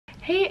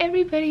Hey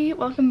everybody,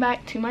 welcome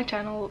back to my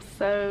channel.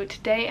 So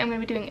today I'm going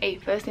to be doing a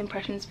first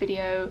impressions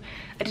video.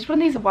 I did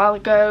one of these a while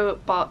ago,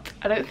 but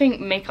I don't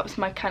think makeup's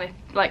my kind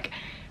of like,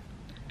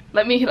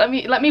 let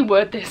me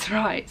word this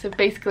right. So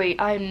basically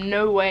I am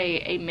no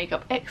way a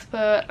makeup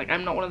expert. Like,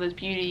 I'm not one of those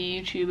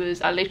beauty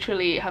YouTubers. I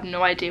literally have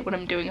no idea what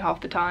I'm doing half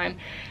the time.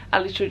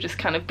 I literally just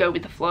kind of go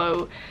with the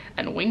flow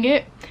and wing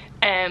it.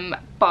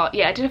 But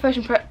yeah, I did a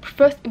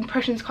first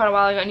impressions quite a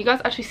while ago, and you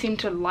guys actually seem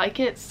to like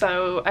it,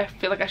 so I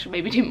feel like I should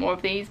maybe do more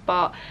of these.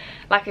 But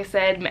like I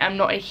said, I'm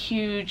not a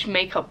huge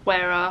makeup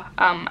wearer.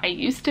 I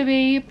used to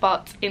be,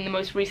 but in the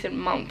most recent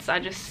months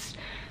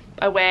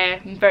I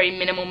wear very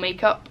minimal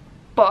makeup,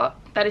 but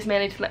that is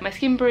mainly to let my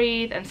skin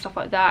breathe and stuff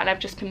like that, and I've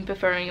just been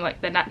preferring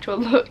like the natural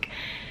look.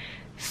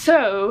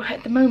 So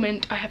at the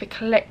moment I have a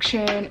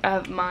collection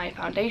of my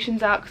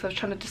foundations out because I was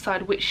trying to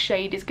decide which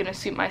shade is going to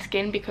suit my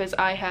skin, because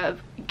I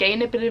have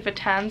gained a bit of a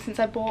tan since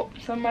I bought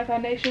some of my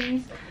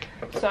foundations.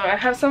 So I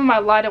have some of my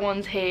lighter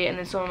ones here and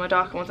then some of my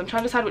darker ones. I'm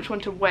trying to decide which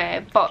one to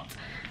wear, but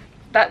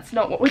that's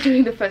not what we're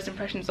doing the first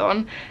impressions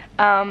on.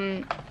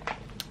 I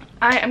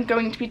am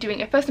going to be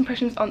doing a first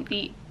impressions on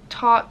the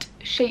Tarte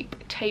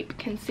Shape Tape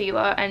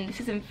Concealer, and this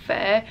is in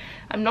Fair.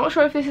 I'm not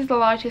sure if this is the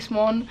lightest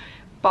one,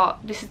 but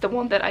this is the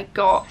one that I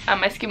got, and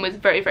my skin was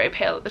very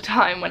pale at the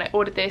time when I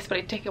ordered this, but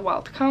it took a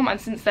while to come, and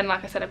since then,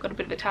 like I said, I've got a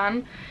bit of a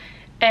tan.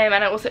 And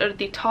I also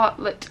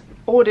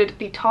ordered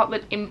the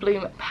Tartelette in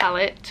Bloom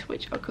palette,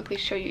 which I'll quickly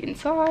show you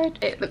inside.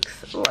 It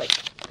looks like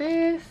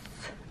this.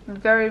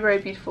 Very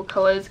beautiful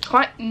colours,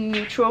 quite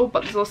neutral,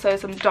 but there's also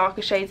some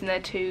darker shades in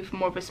there too for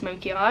more of a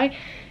smoky eye.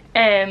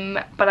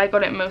 But I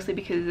got it mostly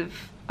because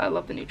I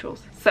love the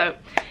neutrals. So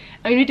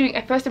I'm going to be doing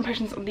a first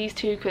impressions on these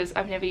two because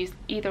I've never used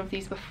either of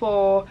these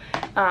before.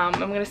 I'm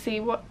going to see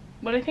what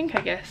I think,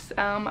 I guess.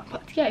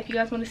 But yeah, if you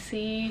guys want to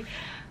see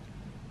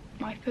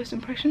my first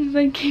impressions,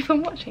 then keep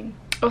on watching.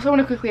 Also, I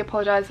want to quickly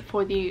apologise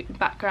for the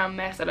background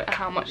mess. I don't know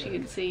how much you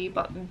can see,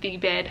 but the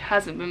bed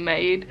hasn't been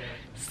made.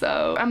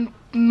 So I'm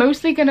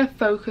mostly going to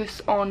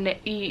focus on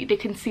the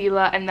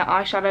concealer and the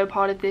eyeshadow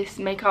part of this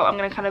makeup. I'm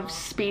going to kind of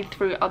speed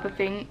through other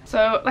things.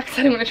 So like I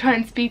said, I'm going to try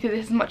and speed through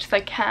this as much as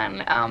I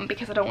can,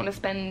 because I don't want to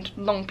spend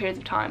long periods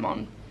of time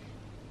on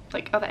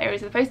like other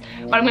areas of the face.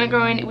 But I'm going to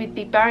go in with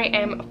the Barry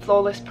M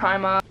Flawless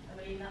Primer.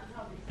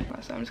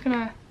 So I'm just going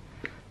to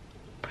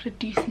put a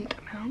decent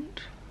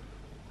amount.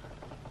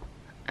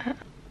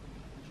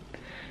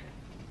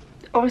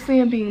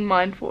 Obviously I'm being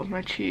mindful of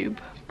my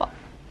tube, but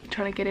I'm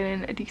trying to get it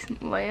in a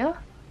decent layer.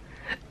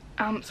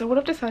 So what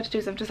I've decided to do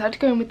is I've decided to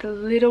go in with a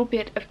little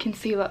bit of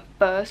concealer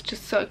first,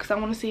 just so, because I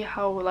want to see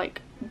how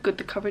like good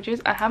the coverage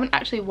is. I haven't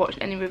actually watched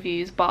any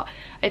reviews, but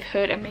I've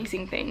heard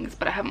amazing things,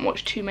 but I haven't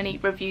watched too many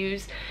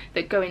reviews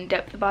that go in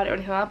depth about it or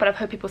anything like that, but I've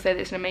heard people say that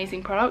it's an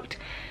amazing product.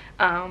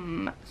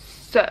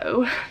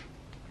 So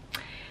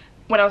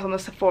when I was on the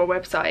Sephora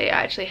website, it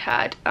actually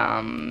had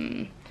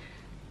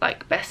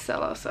like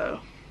bestseller, so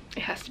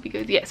it has to be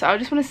good. Yeah, so I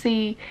just want to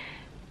see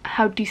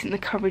how decent the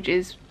coverage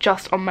is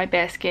just on my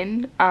bare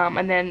skin,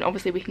 and then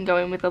obviously we can go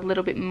in with a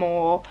little bit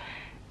more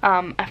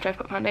after I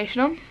put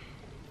foundation on.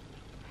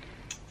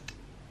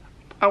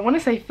 I want to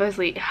say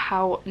firstly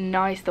how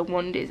nice the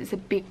wand is. It's a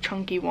big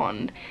chunky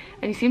wand,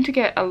 and you seem to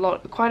get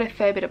quite a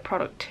fair bit of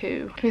product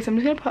too. Okay, so I'm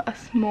just going to put a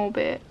small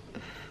bit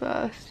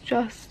first,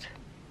 just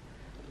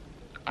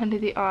under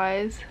the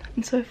eyes,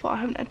 and so far I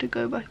haven't had to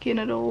go back in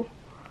at all.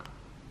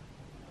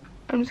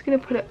 I'm just going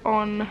to put it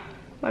on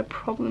my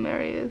problem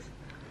areas,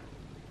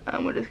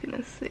 and we're just going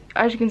to see.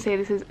 As you can see,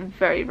 this is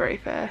very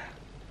fair,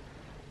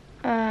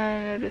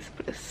 and I'll just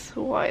put a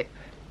swipe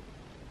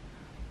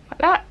like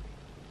that.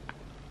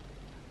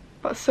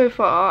 But so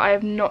far I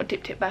have not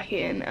dipped it back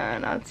in,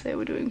 and I'd say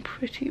we're doing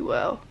pretty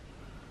well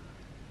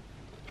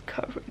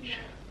coverage,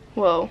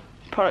 well,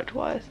 product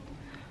wise.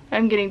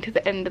 I'm getting to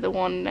the end of the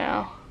wand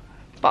now,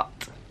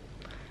 but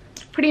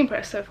pretty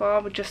impressed so far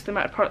with just the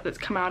amount of product that's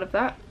come out of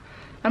that.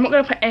 I'm not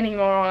going to put any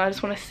more on, I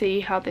just want to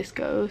see how this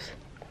goes.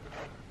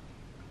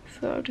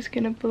 So I'm just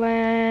going to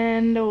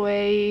blend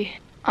away.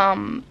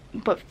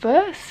 But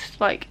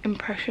first, like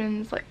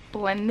impressions, like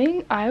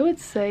blending, I would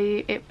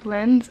say it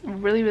blends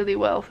really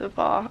well so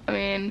far. I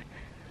mean,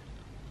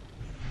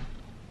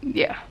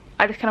 yeah,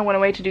 I just kind of went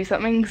away to do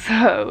something,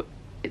 so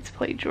it's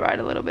probably dried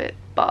a little bit,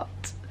 but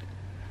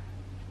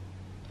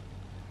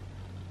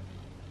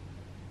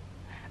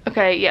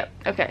okay, yeah,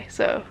 okay,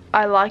 so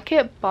I like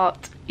it,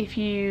 but if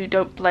you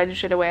don't blend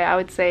straight away, I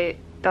would say it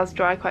does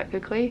dry quite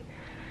quickly.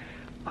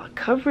 But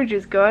coverage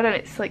is good, and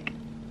it's like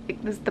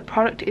the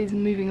product is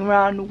moving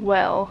around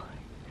well,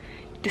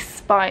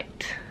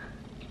 despite,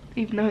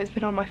 even though it's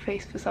been on my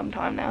face for some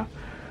time now.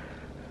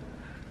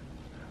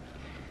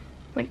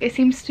 Like, it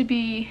seems to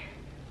be,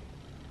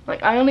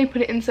 like, I only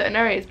put it in certain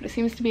areas, but it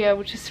seems to be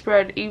able to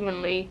spread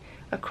evenly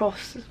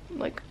across,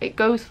 like, it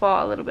goes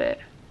far a little bit,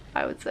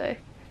 I would say.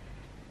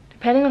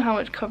 Depending on how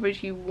much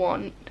coverage you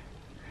want,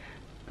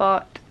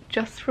 but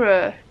just for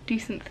a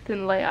decent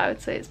thin layer, I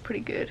would say it's pretty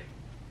good.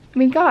 I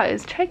mean,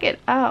 guys, check it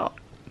out.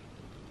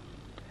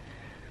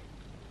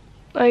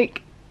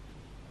 Like,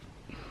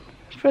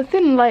 for a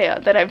thin layer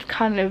that I've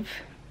kind of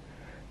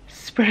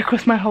spread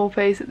across my whole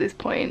face at this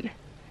point,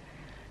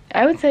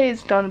 I would say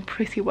it's done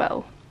pretty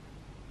well,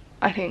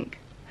 I think.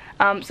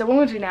 So what I'm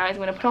going to do now is I'm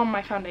going to put on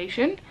my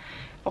foundation.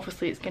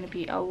 Obviously it's going to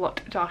be a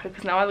lot darker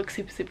because now I look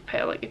super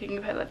pale. Like if you can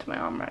compare that to my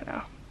arm right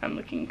now, I'm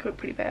looking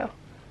pretty pale.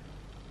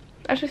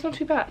 Actually it's not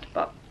too bad,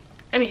 but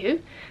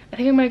anywho, I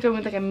think I'm going to go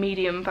with like a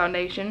medium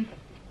foundation.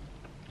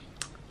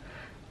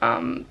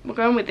 We're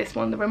going with this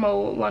one, the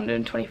Rimmel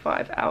London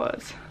 25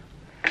 Hours.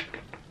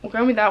 We're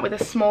going with that with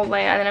a small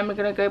layer, and then I'm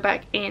going to go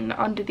back in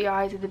under the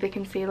eyes with the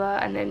concealer,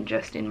 and then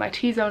just in my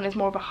T-zone is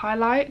more of a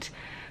highlight.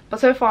 But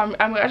so far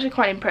I'm actually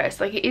quite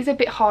impressed. Like it is a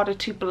bit harder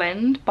to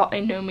blend, but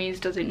in no means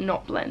does it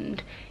not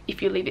blend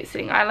if you leave it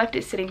sitting. I left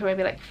it sitting for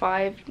maybe like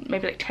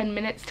 10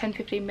 minutes,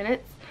 10-15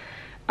 minutes.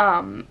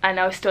 And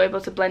I was still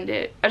able to blend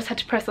it. I just had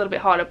to press a little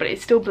bit harder, but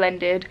it's still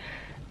blended.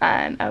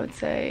 And I would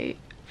say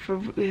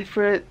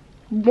for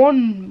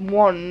one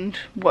wand,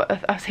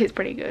 what I say it's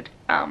pretty good.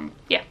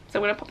 Yeah,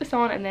 so we're gonna pop this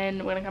on and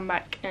then we're gonna come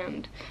back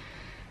and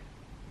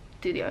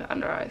do the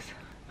under eyes.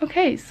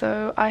 Okay,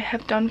 so I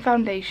have done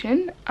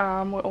foundation.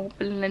 We're all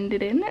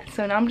blended in,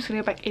 so now I'm just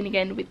gonna go back in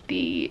again with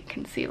the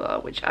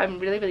concealer, which I'm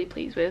really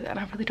pleased with, and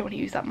I really don't want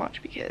to use that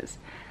much because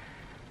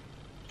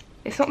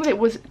it's not that it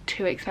was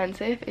too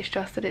expensive, it's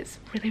just that it's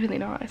really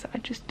nice. I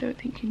just don't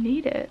think you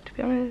need it, to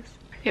be honest.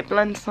 It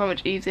blends so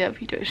much easier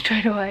if you do it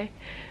straight away,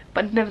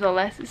 but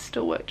nevertheless it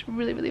still worked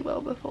really well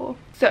before.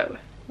 So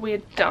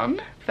we're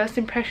done. First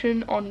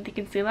impression on the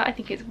concealer, I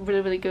think it's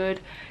really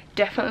good.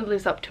 Definitely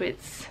lives up to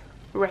its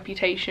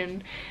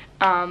reputation.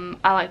 I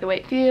like the way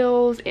it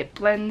feels, it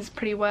blends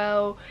pretty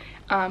well,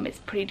 it's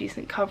pretty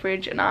decent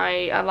coverage, and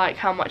I like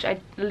how much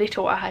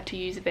little I had to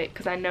use of it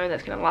because I know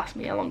that's going to last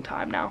me a long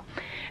time now.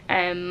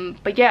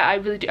 But yeah, I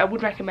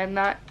would recommend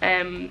that.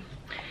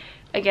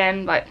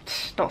 Again, like,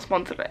 not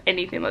sponsored or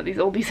anything like these,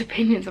 all these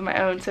opinions of my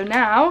own. So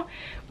now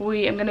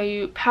I'm going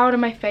to powder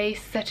my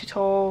face, set it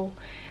all,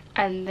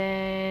 and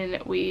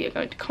then we are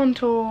going to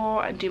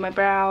contour and do my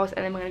brows,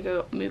 and then we're going to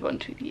go move on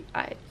to the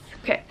eyes.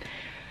 Okay,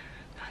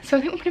 so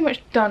I think we're pretty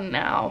much done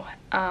now,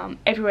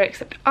 everywhere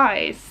except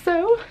eyes.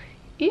 So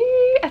yeah,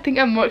 I think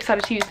I'm more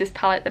excited to use this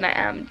palette than I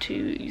am to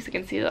use the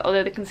concealer,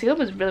 although the concealer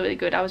was really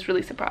good. I was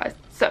really surprised.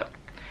 So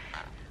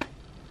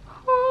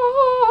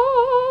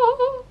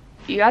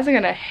you guys are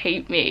gonna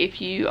hate me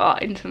if you are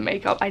into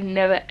makeup. I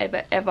never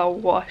ever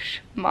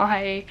wash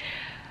my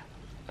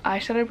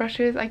eyeshadow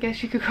brushes, I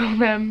guess you could call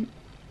them,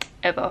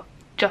 ever,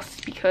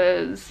 just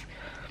because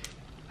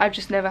I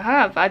just never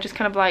have. I just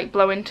kind of like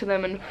blow into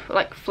them and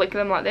like flick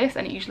them like this,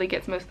 and it usually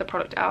gets most of the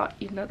product out,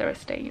 even though there are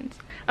stains.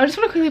 I just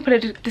want to quickly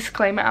put a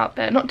disclaimer out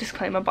there, not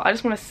disclaimer, but I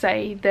just want to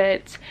say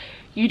that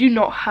you do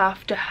not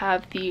have to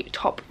have the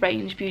top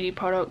range beauty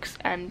products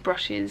and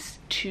brushes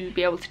to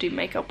be able to do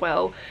makeup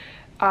well.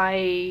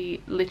 I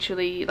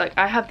literally, like,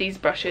 I have these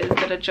brushes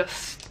that are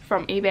just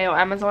from eBay or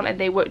Amazon, and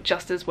they work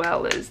just as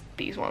well as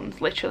these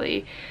ones,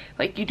 literally.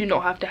 Like, you do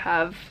not have to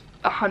have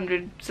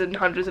hundreds and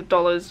hundreds of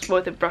dollars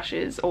worth of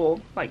brushes or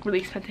like really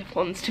expensive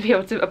ones to be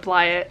able to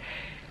apply it.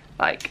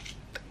 Like,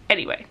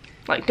 anyway,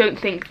 like, don't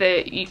think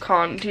that you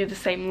can't do the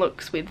same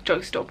looks with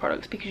drugstore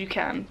products, because you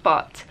can,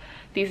 but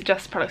these are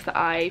just products that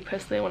I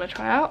personally want to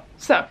try out.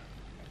 So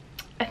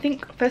I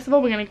think first of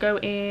all we're going to go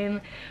in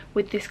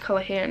with this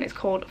colour here, and it's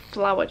called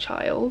Flower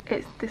Child.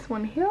 It's this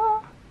one here,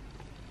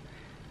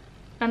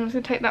 and I'm just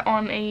going to take that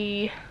on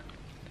a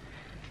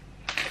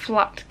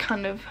flat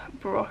kind of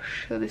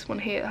brush. So this one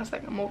here has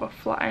like more of a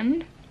flat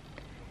end,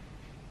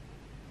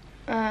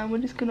 and we're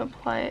just going to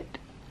apply it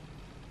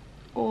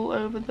all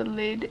over the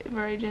lid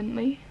very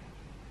gently.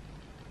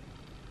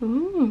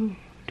 Ooh,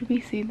 do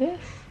we see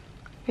this?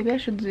 Maybe I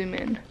should zoom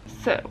in.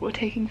 So we're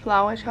taking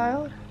Flower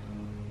Child,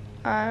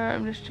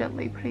 I'm just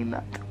gently putting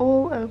that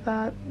all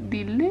over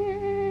the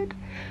lid.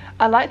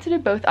 I like to do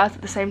both eyes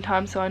at the same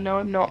time, so I know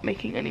I'm not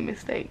making any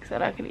mistakes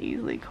and I can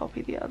easily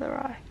copy the other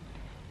eye.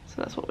 So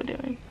that's what we're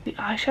doing. The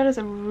eyeshadows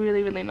are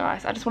really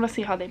nice. I just want to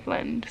see how they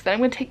blend. So then I'm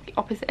going to take the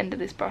opposite end of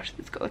this brush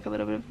that's got like a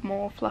little bit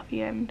more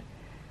fluffy end.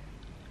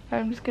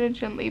 I'm just going to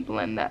gently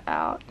blend that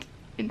out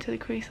into the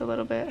crease a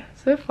little bit.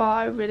 So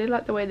far I really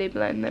like the way they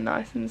blend. They're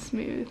nice and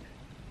smooth.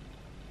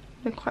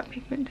 They're quite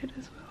pigmented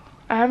as well.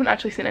 I haven't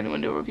actually seen anyone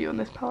do a review on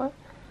this palette.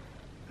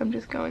 I'm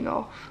just going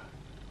off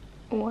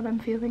what I'm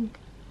feeling.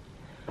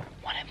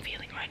 What I'm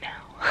feeling right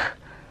now.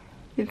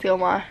 You can see all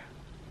my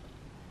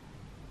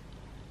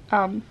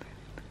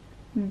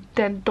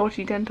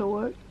dodgy dental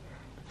work.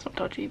 It's not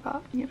dodgy,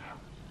 but you know.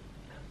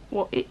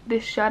 Well,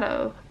 this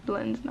shadow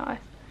blends nice.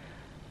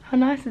 How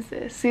nice is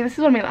this? See, this is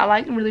what I mean. I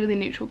like really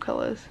neutral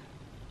colours.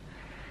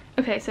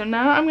 Okay, so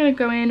now I'm going to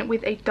go in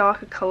with a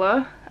darker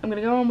colour. I'm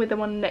going to go on with the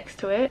one next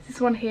to it. This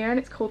one here, and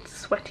it's called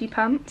Sweaty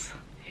Pants.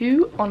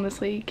 Who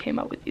honestly came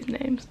up with these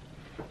names?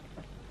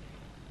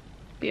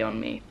 Beyond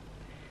me.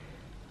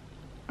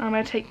 I'm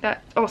going to take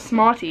that, oh,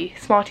 Smarty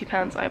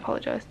Pants, I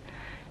apologise.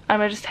 I'm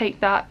going to just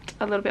take that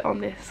a little bit on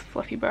this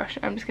fluffy brush.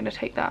 I'm just going to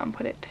take that and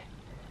put it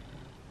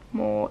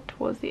more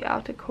towards the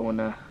outer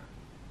corner,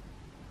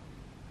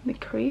 the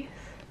crease,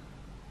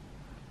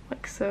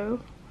 like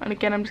so. And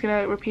again, I'm just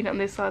going to repeat it on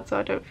this side so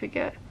I don't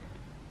forget.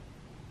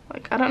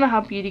 Like, I don't know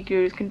how beauty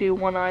gurus can do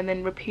one eye and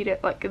then repeat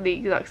it like the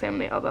exact same on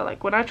the other.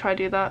 Like, when I try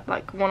to do that,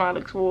 like, one eye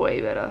looks way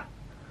better.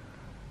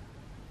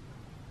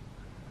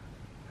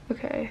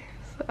 Okay,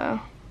 so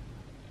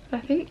I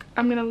think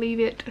I'm going to leave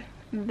it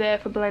there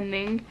for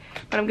blending.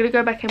 But I'm going to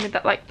go back in with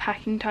that, like,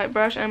 packing type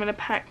brush. And I'm going to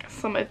pack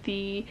some of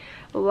the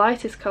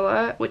lightest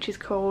colour, which is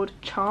called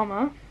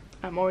Charmer.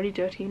 I'm already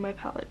dirtying my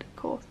palette, of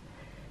course.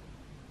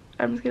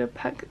 I'm just going to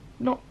pack,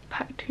 not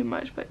pack too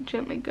much, but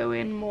gently go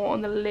in more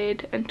on the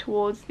lid and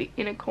towards the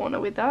inner corner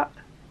with that.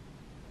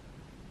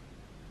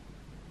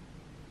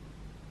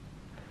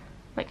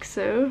 Like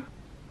so.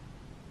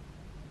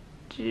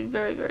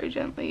 Very, very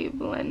gently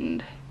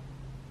blend.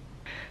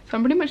 So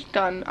I'm pretty much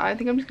done. I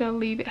think I'm just going to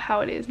leave it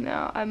how it is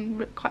now.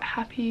 I'm quite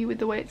happy with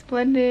the way it's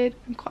blended.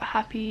 I'm quite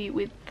happy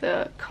with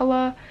the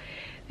colour.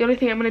 The only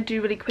thing I'm going to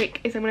do really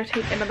quick is I'm going to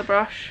take another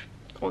brush,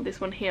 or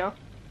this one here,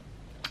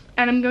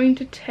 and I'm going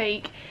to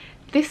take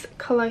this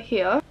colour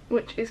here,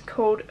 which is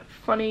called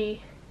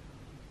Funny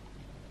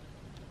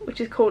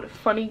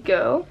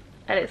Girl,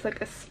 and it's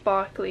like a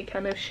sparkly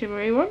kind of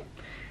shimmery one.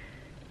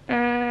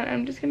 And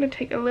I'm just going to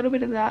take a little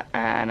bit of that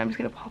and I'm just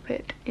going to pop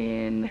it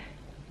in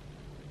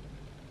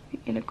the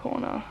inner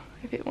corner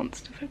if it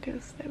wants to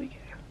focus. There we go.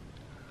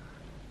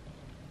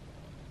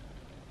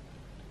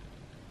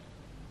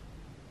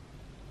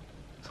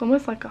 It's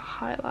almost like a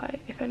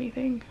highlight, if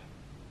anything.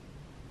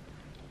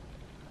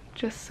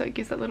 Just so it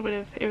gives that little bit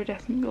of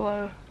iridescent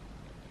glow.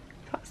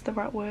 If that's the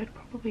right word,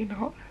 probably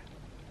not.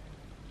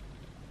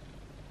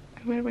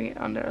 I'm going to bring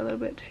it under a little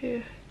bit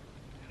too.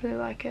 I really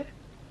like it.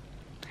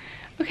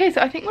 Okay,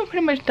 so I think we're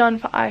pretty much done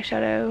for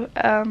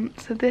eyeshadow.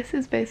 So this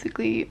is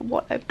basically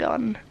what I've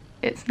done.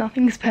 It's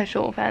nothing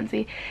special or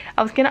fancy.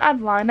 I was going to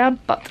add liner,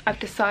 but I've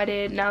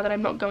decided now that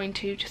I'm not going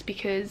to, just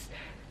because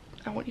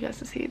I want you guys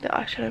to see the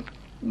eyeshadow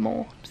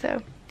more.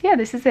 So yeah,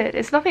 this is it.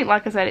 It's nothing,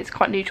 like I said, it's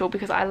quite neutral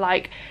because I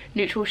like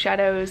neutral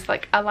shadows.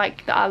 Like, I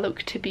like the eye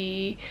look to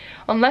be,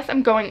 unless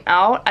I'm going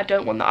out, I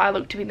don't want the eye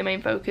look to be the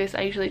main focus.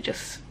 I usually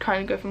just try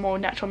and go for more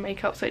natural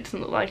makeup so it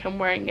doesn't look like I'm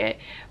wearing it,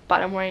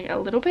 but I'm wearing it a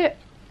little bit.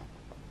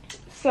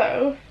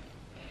 So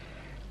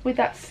with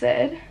that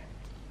said,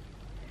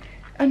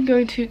 I'm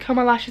going to curl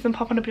my lashes and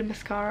pop on a bit of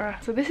mascara.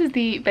 So this is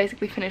the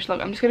basically finished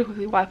look. I'm just going to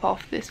quickly wipe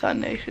off this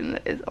foundation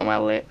that is on my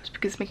lips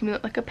because it's making me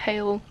look like a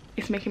pale,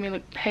 it's making me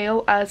look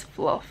pale as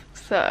fluff.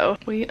 So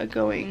we are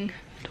going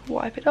to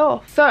wipe it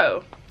off.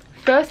 So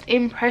first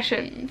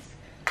impressions.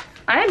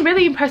 I am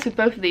really impressed with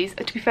both of these.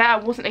 To be fair, I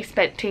wasn't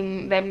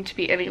expecting them to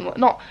be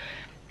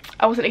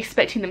I wasn't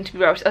expecting them to be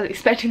rubbish. I was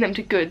expecting them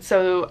to be good.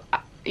 So,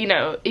 you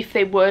know, if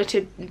they were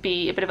to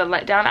be a bit of a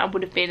letdown, I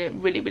would have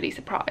been really, really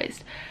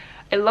surprised.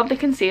 I love the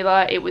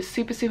concealer. It was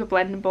super, super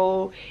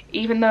blendable,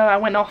 even though I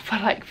went off for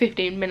like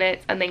 15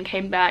 minutes and then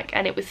came back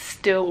and it was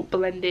still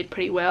blended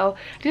pretty well.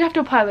 I did have to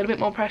apply a little bit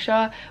more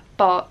pressure,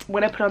 but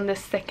when I put on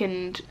this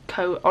second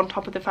coat on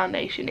top of the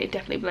foundation, it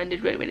definitely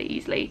blended really, really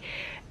easily.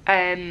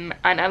 And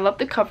I loved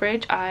the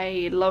coverage.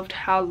 I loved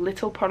how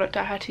little product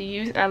I had to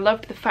use, and I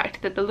loved the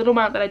fact that the little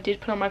amount that I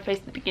did put on my face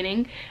at the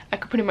beginning, I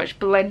could pretty much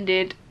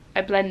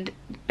I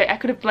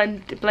could have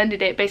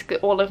blended it basically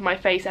all over my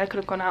face, and I could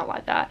have gone out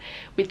like that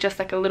with just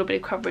like a little bit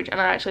of coverage,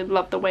 and I actually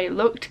loved the way it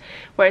looked.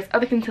 Whereas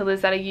other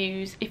concealers that I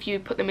use, if you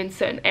put them in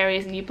certain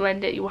areas and you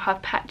blend it, you will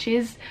have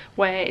patches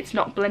where it's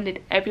not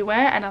blended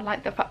everywhere, and I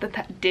like the fact that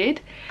that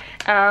did.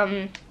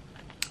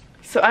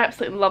 So I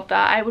absolutely love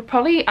that. I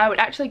would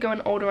actually go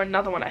and order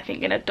another one, I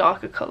think, in a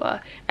darker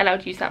colour, and I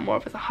would use that more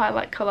of as a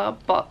highlight colour,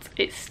 but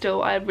it's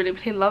still, I really,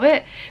 really love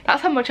it.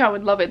 That's how much I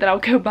would love it that I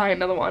would go buy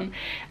another one.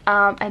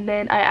 And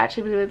then I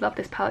actually really love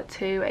this palette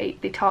too,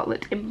 the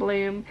Tarte in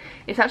Bloom.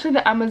 It's actually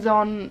the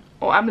Amazon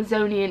or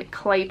Amazonian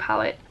clay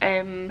palette,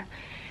 and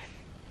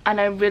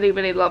I really,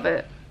 really love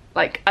it.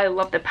 Like, I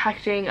love the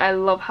packaging, I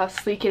love how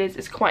sleek it is.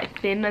 It's quite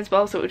thin as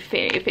well, so it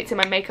fits in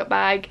my makeup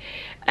bag.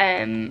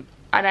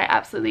 And I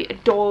absolutely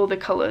adore the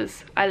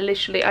colours. I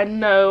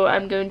know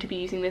I'm going to be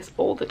using this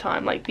all the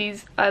time. Like,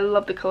 these, I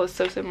love the colours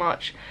so, so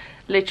much.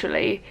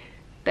 Literally,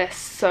 they're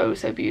so,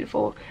 so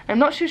beautiful. I'm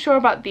not too sure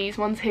about these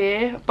ones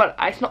here, but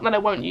it's not that I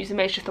won't use them,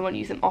 it's just I won't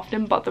use them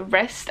often. But the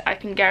rest, I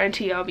can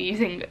guarantee I'll be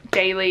using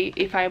daily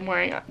if I'm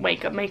wearing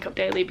makeup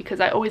daily, because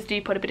I always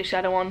do put a bit of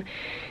shadow on,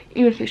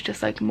 even if it's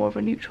just like more of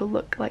a neutral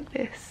look like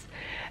this.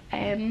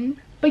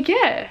 But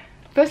yeah.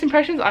 First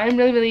impressions, I am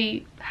really,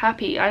 really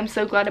happy. I'm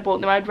so glad I bought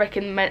them.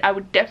 I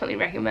would definitely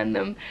recommend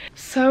them.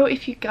 So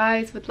if you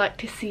guys would like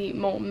to see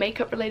more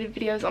makeup related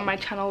videos on my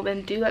channel,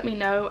 then do let me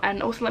know,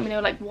 and also let me know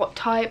like what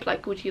type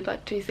like would you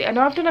like to see. I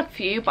know I've done a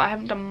few, but I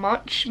haven't done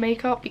much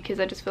makeup because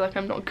I just feel like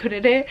I'm not good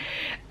at it.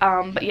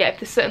 But yeah,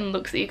 if there's certain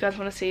looks that you guys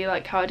want to see,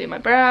 like how I do my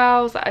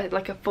brows,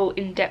 like a full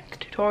in-depth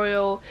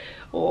tutorial,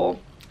 or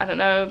I don't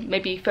know,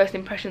 maybe first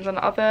impressions on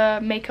other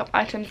makeup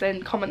items,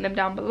 and comment them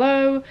down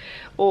below,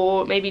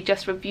 or maybe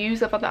just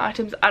reviews of other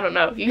items. I don't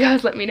know, you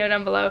guys let me know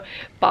down below.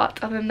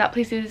 But other than that,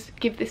 please do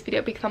give this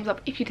video a big thumbs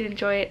up if you did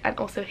enjoy it, and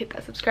also hit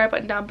that subscribe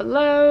button down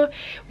below.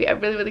 We are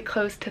really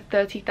close to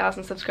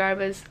 30,000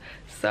 subscribers,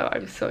 so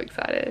I'm so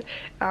excited.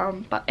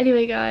 But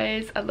anyway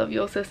guys, I love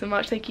you all so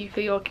much. Thank you for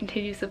your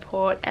continued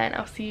support, and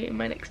I'll see you in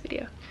my next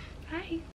video. Bye.